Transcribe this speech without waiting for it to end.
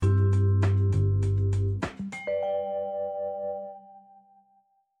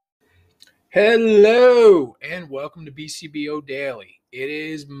Hello and welcome to BCBO Daily. It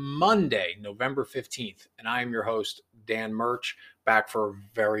is Monday, November 15th, and I am your host, Dan Murch, back for a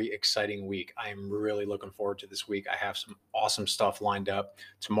very exciting week. I am really looking forward to this week. I have some awesome stuff lined up.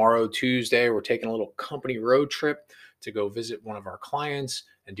 Tomorrow, Tuesday, we're taking a little company road trip to go visit one of our clients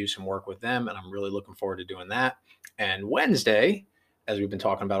and do some work with them, and I'm really looking forward to doing that. And Wednesday, as we've been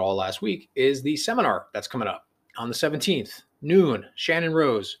talking about all last week, is the seminar that's coming up on the 17th, noon, Shannon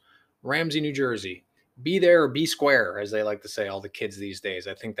Rose, Ramsey, New Jersey. Be there or be square, as they like to say, all the kids these days.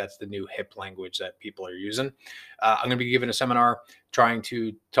 I think that's the new hip language that people are using. I'm going to be giving a seminar trying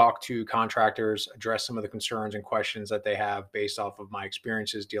to talk to contractors, address some of the concerns and questions that they have based off of my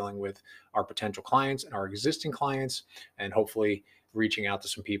experiences dealing with our potential clients and our existing clients, and hopefully reaching out to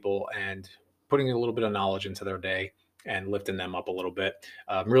some people and putting a little bit of knowledge into their day and lifting them up a little bit.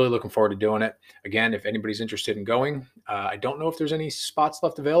 I'm really looking forward to doing it. Again, if anybody's interested in going, I don't know if there's any spots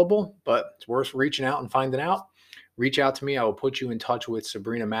left available, but it's worth reaching out and finding out. Reach out to me. I will put you in touch with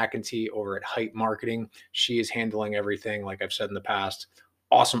Sabrina McEntee over at Hype Marketing. She is handling everything, like I've said in the past.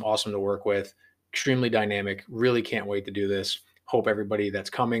 Awesome to work with. Extremely dynamic. Really can't wait to do this. Hope everybody that's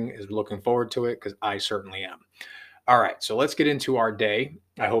coming is looking forward to it, because I certainly am. All right, so let's get into our day.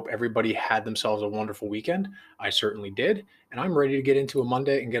 I hope everybody had themselves a wonderful weekend. I certainly did, and I'm ready to get into a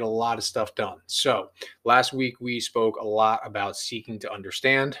Monday and get a lot of stuff done. So last week we spoke a lot about seeking to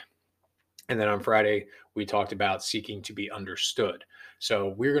understand, and then on Friday we talked about seeking to be understood.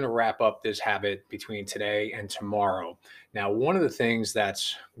 So we're going to wrap up this habit between today and tomorrow. Now, one of the things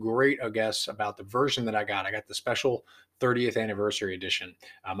that's great, I guess, about the version that I got the special 30th anniversary edition.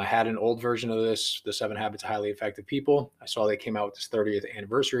 I had an old version of this, The 7 Habits of Highly Effective People. I saw they came out with this 30th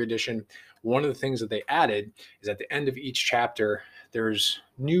anniversary edition. One of the things that they added is at the end of each chapter, there's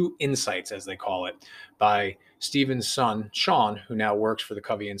new insights, as they call it, by Stephen's son, Sean, who now works for the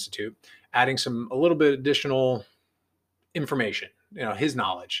Covey Institute, adding a little bit additional information, his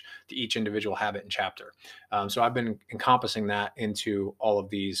knowledge to each individual habit and chapter. So I've been encompassing that into all of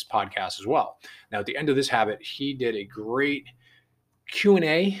these podcasts as well. Now, at the end of this habit, he did a great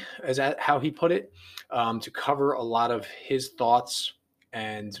Q&A, as how he put it, to cover a lot of his thoughts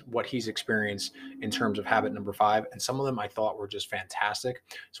and what he's experienced in terms of habit number 5. And some of them I thought were just fantastic.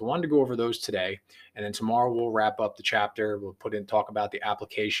 So I wanted to go over those today. And then tomorrow we'll wrap up the chapter. We'll talk about the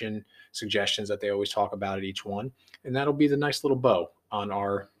application suggestions that they always talk about at each one. And that'll be the nice little bow on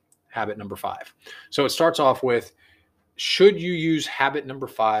our habit number 5. So it starts off with, should you use habit number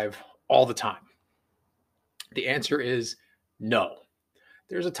 5 all the time? The answer is no.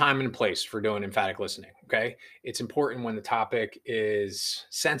 There's a time and place for doing emphatic listening, okay? It's important when the topic is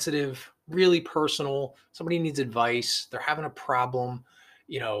sensitive, really personal, somebody needs advice, they're having a problem,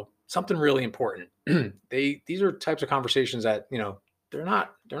 something really important. These are types of conversations that, they're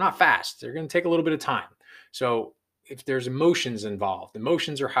not fast. They're going to take a little bit of time. So if there's emotions involved,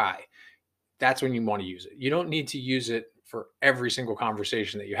 emotions are high, that's when you want to use it. You don't need to use it for every single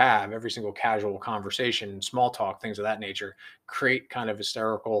conversation that you have, every single casual conversation, small talk, things of that nature. Create kind of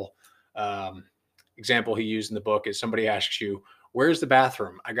hysterical example he used in the book is somebody asks you, where's the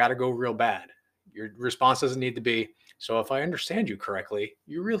bathroom? I got to go real bad. Your response doesn't need to be, so if I understand you correctly,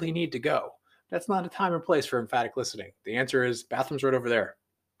 you really need to go. That's not a time or place for emphatic listening. The answer is bathroom's right over there.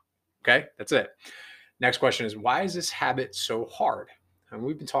 Okay, that's it. Next question is, why is this habit so hard? And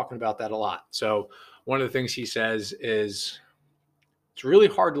we've been talking about that a lot. So one of the things he says is it's really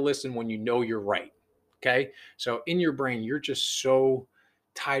hard to listen when you know you're right. Okay. So in your brain, you're just so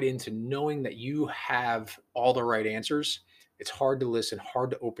tied into knowing that you have all the right answers. It's hard to listen,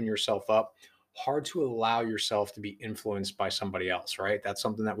 hard to open yourself up, hard to allow yourself to be influenced by somebody else, right? That's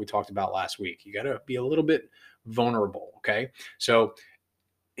something that we talked about last week. You got to be a little bit vulnerable. Okay. So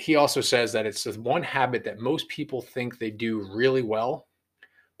he also says that it's the one habit that most people think they do really well,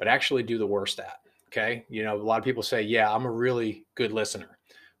 but actually do the worst at. Okay. A lot of people say, yeah, I'm a really good listener.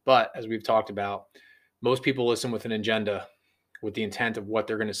 But as we've talked about, most people listen with an agenda, with the intent of what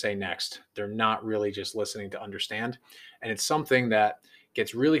they're going to say next. They're not really just listening to understand. And it's something that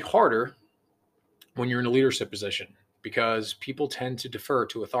gets really harder when you're in a leadership position, because people tend to defer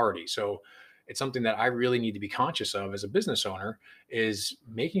to authority. So it's something that I really need to be conscious of as a business owner, is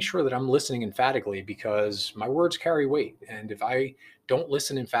making sure that I'm listening emphatically, because my words carry weight. And if I don't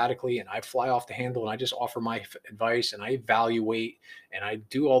listen emphatically and I fly off the handle and I just offer my advice and I evaluate and I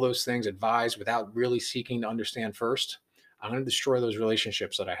do all those things, advise without really seeking to understand first, I'm going to destroy those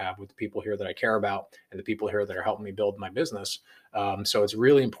relationships that I have with the people here that I care about and the people here that are helping me build my business. So it's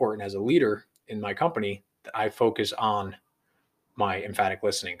really important as a leader in my company that I focus on my emphatic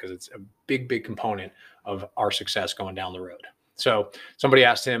listening, because it's a big component of our success going down the road. So somebody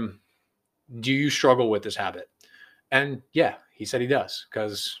asked him, Do you struggle with this habit? And yeah, he said he does,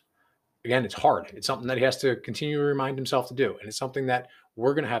 because again, it's hard. It's something that he has to continue to remind himself to do. And it's something that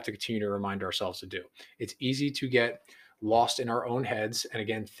we're going to have to continue to remind ourselves to do. It's easy to get lost in our own heads and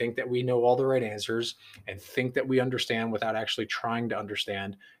again, think that we know all the right answers and think that we understand without actually trying to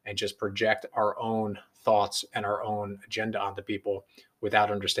understand and just project our own thoughts and our own agenda onto people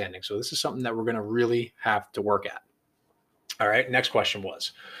without understanding. So, this is something that we're going to really have to work at. All right. Next question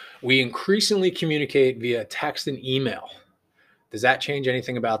was, we increasingly communicate via text and email. Does that change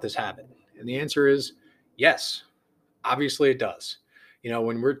anything about this habit? And the answer is yes. Obviously, it does.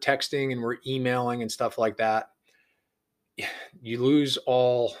 When we're texting and we're emailing and stuff like that, you lose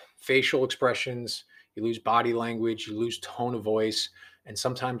all facial expressions, you lose body language, you lose tone of voice, and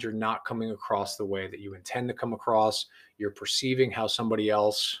sometimes you're not coming across the way that you intend to come across. You're perceiving how somebody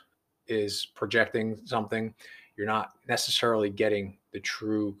else is projecting something. You're not necessarily getting the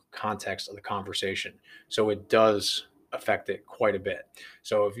true context of the conversation. So it does affect it quite a bit.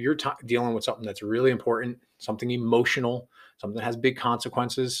 So if you're dealing with something that's really important, something emotional, something that has big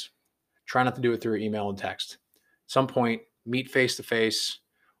consequences, try not to do it through email and text. At some point, meet face to face.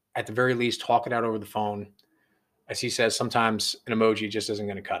 At the very least, talk it out over the phone. As he says, sometimes an emoji just isn't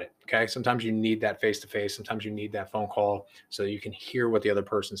going to cut it. Okay. Sometimes you need that face to face. Sometimes you need that phone call so that you can hear what the other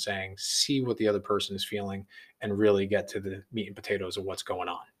person's saying, see what the other person is feeling, and really get to the meat and potatoes of what's going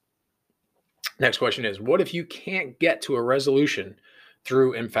on. Next question is, what if you can't get to a resolution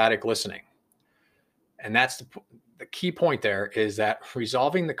through emphatic listening? And that's the key point there, is that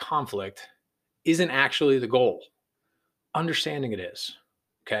resolving the conflict isn't actually the goal. Understanding it is.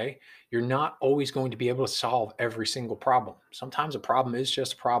 Okay. You're not always going to be able to solve every single problem. Sometimes a problem is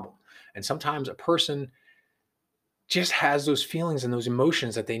just a problem. And sometimes a person just has those feelings and those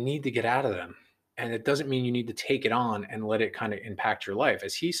emotions that they need to get out of them. And it doesn't mean you need to take it on and let it kind of impact your life.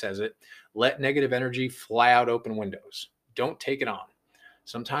 As he says it, let negative energy fly out open windows. Don't take it on.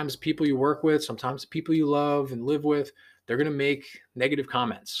 Sometimes people you work with, sometimes people you love and live with, they're going to make negative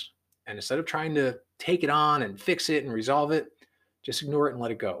comments. And instead of trying to take it on and fix it and resolve it, just ignore it and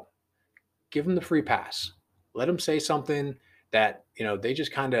let it go. Give them the free pass. Let them say something that, they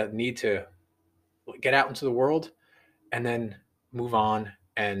just kind of need to get out into the world, and then move on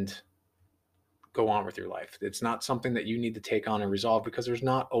and go on with your life. It's not something that you need to take on and resolve, because there's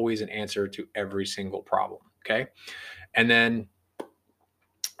not always an answer to every single problem. Okay. And then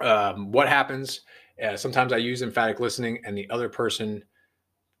what happens? Sometimes I use emphatic listening and the other person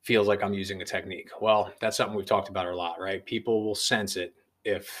feels like I'm using a technique. Well, that's something we've talked about a lot, right? People will sense it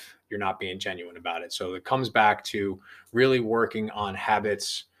if you're not being genuine about it. So it comes back to really working on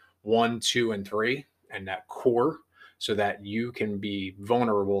habits 1, 2, and 3, and that core, so that you can be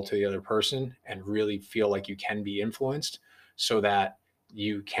vulnerable to the other person and really feel like you can be influenced, so that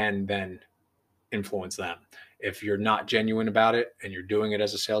you can then influence them. If you're not genuine about it and you're doing it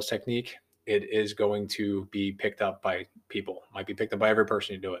as a sales technique, it is going to be picked up by people. Might be picked up by every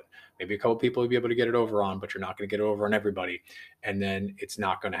person you do it. Maybe a couple people you'll be able to get it over on, but you're not going to get it over on everybody. And then it's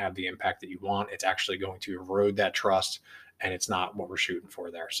not going to have the impact that you want. It's actually going to erode that trust, and it's not what we're shooting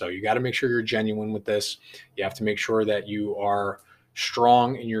for there. So you got to make sure you're genuine with this. You have to make sure that you are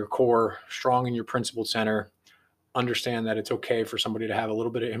strong in your core, strong in your principled center. Understand that it's okay for somebody to have a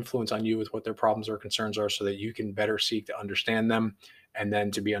little bit of influence on you with what their problems or concerns are, so that you can better seek to understand them and then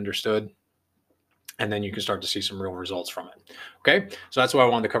to be understood. And then you can start to see some real results from it. Okay. So that's what I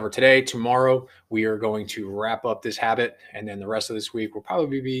wanted to cover today. Tomorrow, we are going to wrap up this habit. And then the rest of this week will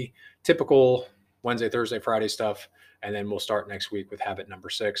probably be typical Wednesday, Thursday, Friday stuff. And then we'll start next week with habit number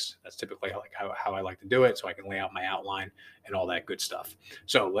 6. That's typically like how I like to do it, so I can lay out my outline and all that good stuff.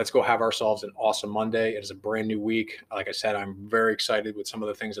 So let's go have ourselves an awesome Monday. It is a brand new week. Like I said, I'm very excited with some of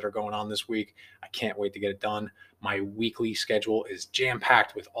the things that are going on this week. I can't wait to get it done. My weekly schedule is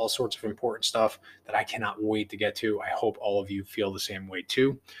jam-packed with all sorts of important stuff that I cannot wait to get to. I hope all of you feel the same way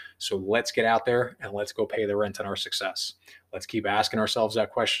too. So let's get out there and let's go pay the rent on our success. Let's keep asking ourselves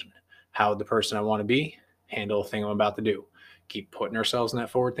that question. How would the person I want to be handle the thing I'm about to do? Keep putting ourselves in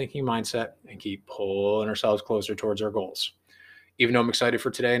that forward-thinking mindset and keep pulling ourselves closer towards our goals. Even though I'm excited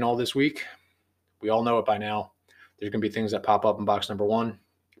for today and all this week, we all know it by now. There's going to be things that pop up in box number 1,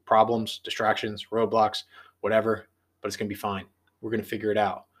 problems, distractions, roadblocks, whatever, but it's going to be fine. We're going to figure it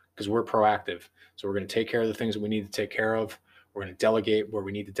out because we're proactive. So we're going to take care of the things that we need to take care of. We're going to delegate where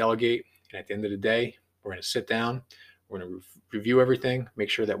we need to delegate. And at the end of the day, we're going to sit down. We're going to review everything, make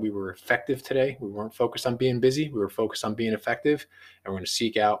sure that we were effective today. We weren't focused on being busy. We were focused on being effective. And we're going to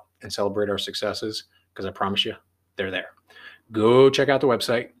seek out and celebrate our successes, because I promise you, they're there. Go check out the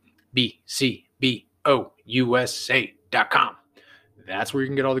website, BCBOUSA.com. That's where you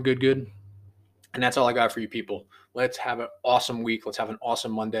can get all the good And that's all I got for you people. Let's have an awesome week. Let's have an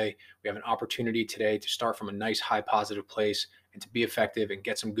awesome Monday. We have an opportunity today to start from a nice, high, positive place and to be effective and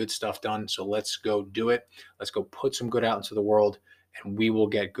get some good stuff done. So let's go do it. Let's go put some good out into the world, and we will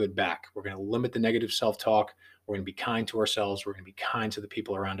get good back. We're going to limit the negative self talk. We're going to be kind to ourselves. We're going to be kind to the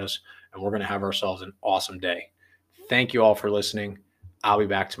people around us, and we're going to have ourselves an awesome day. Thank you all for listening. I'll be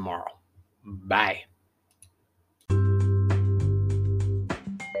back tomorrow. Bye.